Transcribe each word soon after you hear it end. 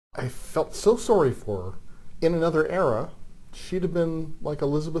I felt so sorry for her. In another era, she'd have been like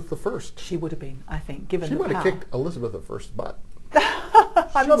Elizabeth I. She would have been, I think, given the power. She might have kicked Elizabeth I's butt.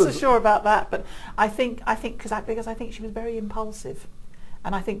 I'm not so sure about that, but I think because I think she was very impulsive,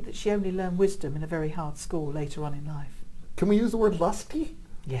 and I think that she only learned wisdom in a very hard school later on in life. Can we use the word lusty?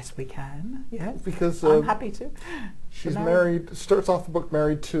 Yes, we can. Yes, because I'm happy to. She's married. Starts off the book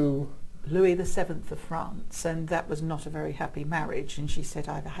married to Louis VII of France, and that was not a very happy marriage. And she said,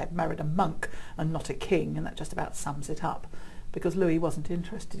 "I had married a monk and not a king," and that just about sums it up. Because Louis wasn't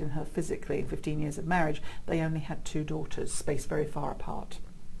interested in her physically in 15 years of marriage. They only had 2 daughters, spaced very far apart.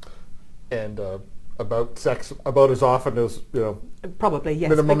 And about sex about as often as, probably, yes,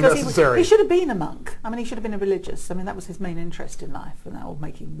 minimum because necessary. He should have been a monk. I mean, he should have been a religious. I mean, that was his main interest in life, and or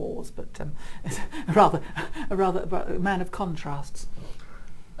making wars. But a man of contrasts.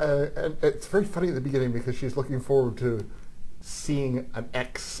 And it's very funny at the beginning because she's looking forward to seeing an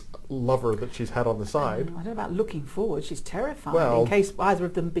ex-lover that she's had on the side. I don't know about looking forward. She's terrified in case either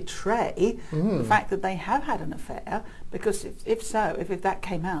of them betray the fact that they have had an affair, because if that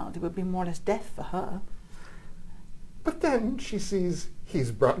came out, it would be more or less death for her. But then she sees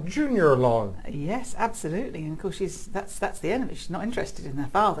he's brought Junior along. Yes, absolutely. And of course that's the end of it. She's not interested in her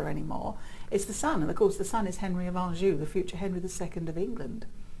father anymore. It's the son, and of course the son is Henry of Anjou, the future Henry II of England.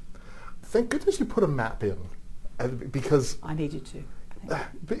 Thank goodness you put a map in. Because I need you to.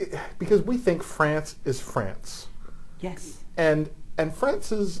 Because we think France is France. Yes. And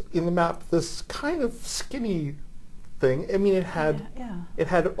France is in the map this kind of skinny thing. I mean, it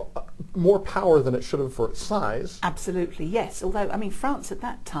had more power than it should have for its size. Absolutely, yes. Although, I mean, France at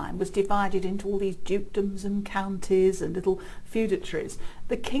that time was divided into all these dukedoms and counties and little feudatories.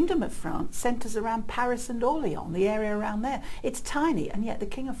 The Kingdom of France centres around Paris and Orléans, the area around there. It's tiny, and yet the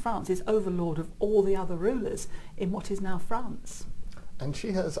King of France is overlord of all the other rulers in what is now France. And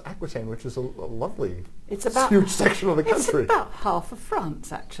she has Aquitaine, which is a lovely, huge section of the country. It's about half of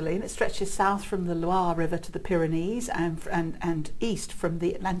France, actually, and it stretches south from the Loire River to the Pyrenees and east from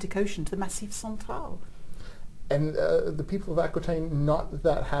the Atlantic Ocean to the Massif Central. And the people of Aquitaine not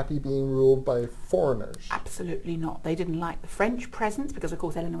that happy being ruled by foreigners? Absolutely not. They didn't like the French presence because, of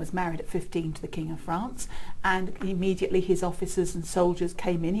course, Eleanor was married at 15 to the King of France, and immediately his officers and soldiers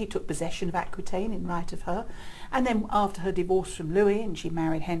came in. He took possession of Aquitaine in right of her. And then after her divorce from Louis, and she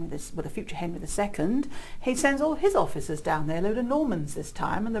married the future Henry II, he sends all his officers down there, a load of Normans this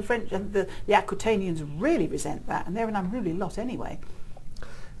time, and the French and the Aquitanians really resent that, and they're an unruly lot anyway.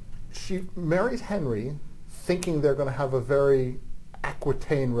 She marries Henry thinking they're going to have a very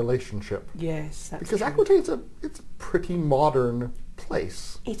Aquitaine relationship. Yes, that's because true. Aquitaine's it's a pretty modern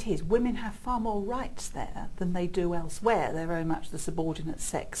place. It is. Women have far more rights there than they do elsewhere. They're very much the subordinate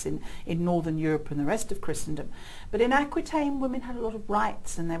sex in Northern Europe and the rest of Christendom. But in Aquitaine, women had a lot of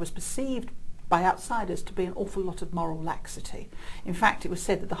rights, and there was perceived by outsiders to be an awful lot of moral laxity. In fact, it was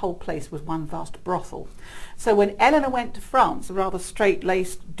said that the whole place was one vast brothel. So when Eleanor went to France, a rather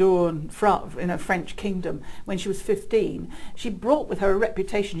straight-laced Dawn in a French kingdom, when she was 15, she brought with her a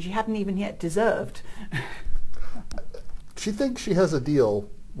reputation she hadn't even yet deserved. She thinks she has a deal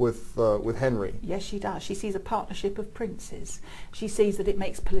with Henry. Yes, she does. She sees a partnership of princes. She sees that it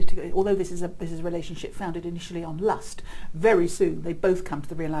makes political. Although this is a relationship founded initially on lust, very soon they both come to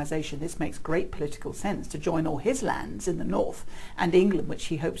the realization this makes great political sense to join all his lands in the north and England, which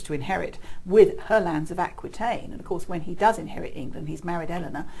he hopes to inherit, with her lands of Aquitaine. And of course, when he does inherit England, he's married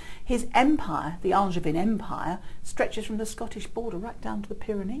Eleanor. His empire, the Angevin Empire, stretches from the Scottish border right down to the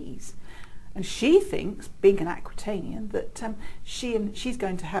Pyrenees. And she thinks, being an Aquitanian, that she's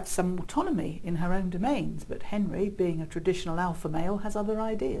going to have some autonomy in her own domains. But Henry, being a traditional alpha male, has other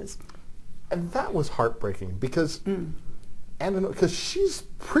ideas. And that was heartbreaking because, because she's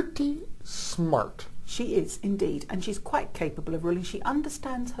pretty smart. She is, indeed. And she's quite capable of ruling. She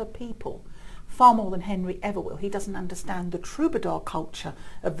understands her people far more than Henry ever will. He doesn't understand the troubadour culture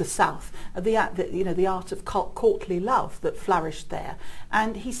of the South, the art of courtly love that flourished there,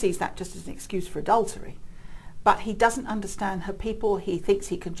 and he sees that just as an excuse for adultery. But he doesn't understand her people. He thinks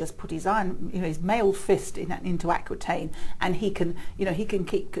he can just put his his mailed fist into Aquitaine, and he can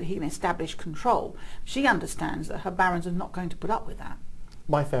establish control. She understands that her barons are not going to put up with that.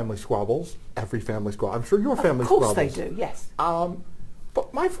 My family squabbles. Every family squabbles. I'm sure your family squabbles. Of course they do. Yes.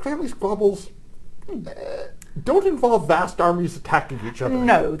 But my family squabbles don't involve vast armies attacking each other.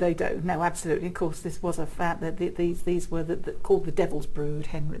 No, they don't. No, absolutely. Of course, this was a fact that these were called the Devil's Brood,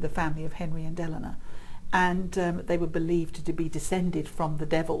 the family of Henry and Eleanor, and they were believed to be descended from the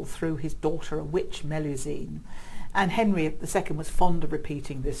devil through his daughter, a witch, Melusine. And Henry II was fond of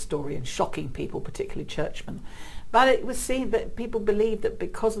repeating this story and shocking people, particularly churchmen. But it was seen that people believed that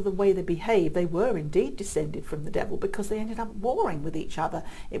because of the way they behaved, they were indeed descended from the devil, because they ended up warring with each other.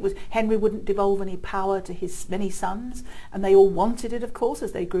 It was Henry wouldn't devolve any power to his many sons, and they all wanted it, of course,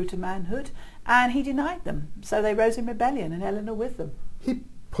 as they grew to manhood, and he denied them. So they rose in rebellion, and Eleanor with them. He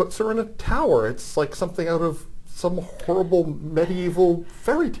puts her in a tower. It's like something out of some horrible medieval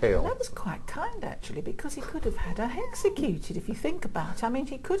fairy tale. That was quite kind, actually, because he could have had her executed, if you think about it. I mean,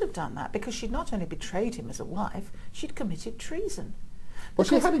 he could have done that, because she'd not only betrayed him as a wife, she'd committed treason. Well,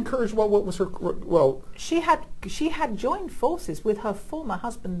 she had encouraged, well, what was her, well... She had joined forces with her former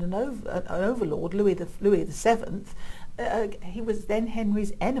husband and overlord, Louis VII. He was then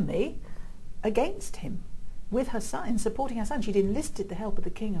Henry's enemy, against him, with her son, in supporting her son. She'd enlisted the help of the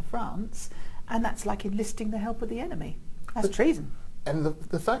King of France, and that's like enlisting the help of the enemy. That's treason. And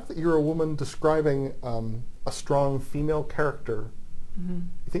the fact that you're a woman describing a strong female character, you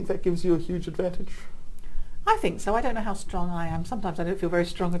think that gives you a huge advantage? I think so. I don't know how strong I am. Sometimes I don't feel very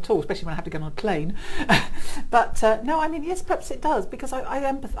strong at all, especially when I have to get on a plane. But no, I mean, yes, perhaps it does, because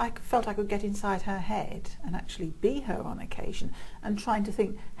I felt I could get inside her head and actually be her on occasion, and trying to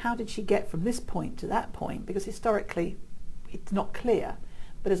think, how did she get from this point to that point? Because historically, it's not clear.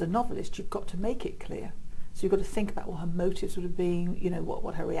 But as a novelist, you've got to make it clear. So you've got to think about what her motives would have been, you know,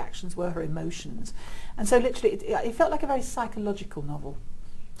 what her reactions were, her emotions. And so literally, it felt like a very psychological novel.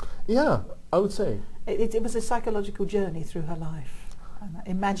 Yeah, I would say. It was a psychological journey through her life,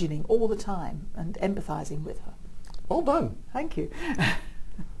 imagining all the time and empathising with her. Well done. Thank you.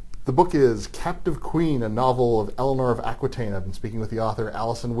 The book is Captive Queen, a novel of Eleanor of Aquitaine. I've been speaking with the author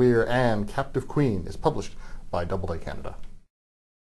Alison Weir, and Captive Queen is published by Doubleday Canada.